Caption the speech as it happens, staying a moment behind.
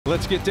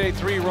Let's get day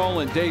 3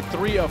 rolling. Day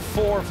 3 of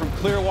 4 from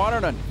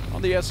Clearwater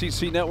on the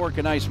SEC Network.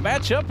 A nice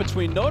matchup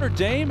between Notre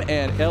Dame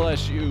and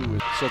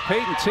LSU. So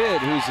Payton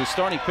Tidd, who's the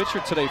starting pitcher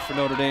today for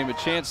Notre Dame, a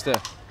chance to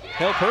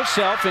help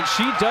herself, and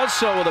she does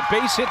so with a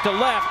base hit to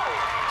left.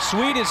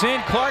 Sweet is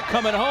in. Clark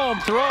coming home.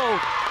 Throw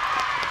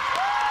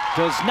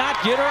does not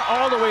get her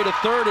all the way to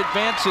third.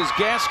 Advances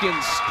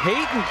Gaskins.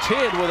 Payton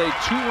Tidd with a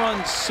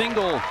 2-run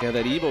single. Yeah,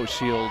 that Evo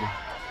shield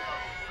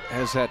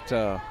has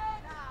that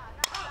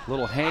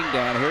little hang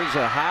down. Here's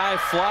a high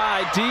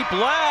fly, deep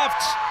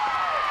left,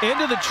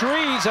 into the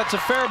trees. That's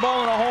a fair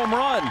ball and a home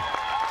run.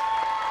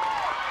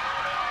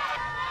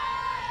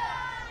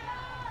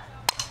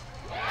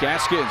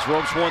 Gaskins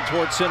ropes one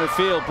towards center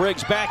field.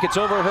 Briggs back, it's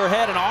over her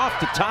head and off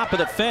the top of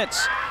the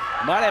fence.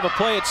 Might have a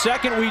play at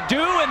second. We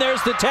do, and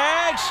there's the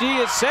tag. She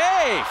is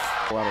safe.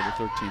 Out of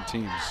the 13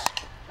 teams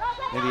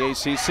in the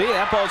ACC.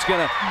 That ball's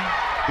going to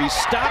be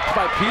stopped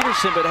by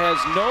Peterson, but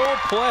has no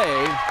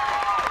play.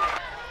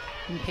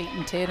 And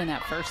Payton Tidd in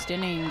that first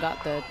inning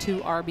got the 2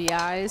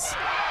 RBIs.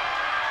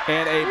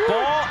 And a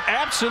ball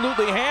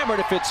absolutely hammered.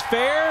 If it's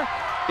fair,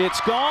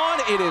 it's gone.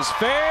 It is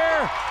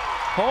fair.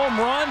 Home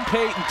run,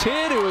 Payton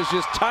Tidd, who has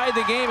just tied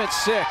the game at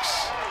 6.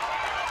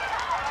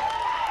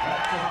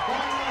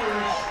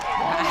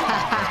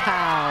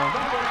 Wow.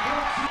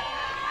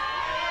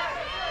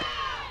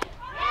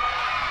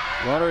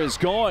 Runner is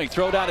going.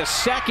 Throw down to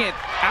second.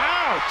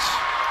 Out.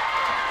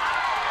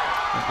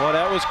 Boy,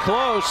 that was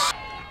close.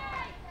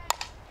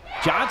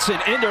 Johnson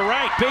into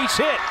right, base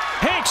hit.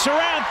 Hanks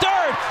around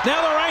third.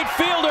 Now the right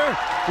fielder,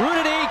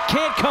 Rudy,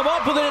 can't come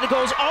up with it. It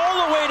goes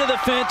all the way to the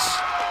fence.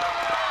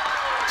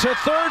 To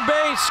third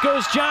base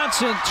goes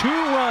Johnson. 2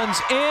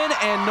 runs in,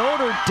 and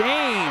Notre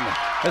Dame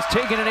has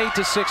taken an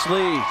 8-6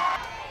 lead.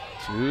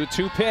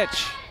 2-2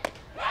 pitch.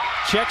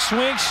 Check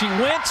swing. She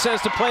went,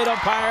 says the plate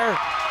umpire.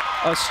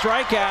 A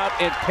strikeout,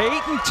 and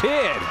Payton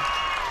Tidd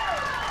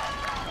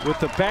with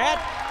the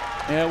bat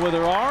and with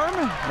her arm,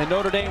 and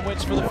Notre Dame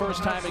wins for the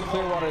first time in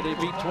Clearwater. They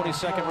beat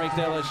 22nd ranked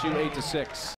LSU 8-6.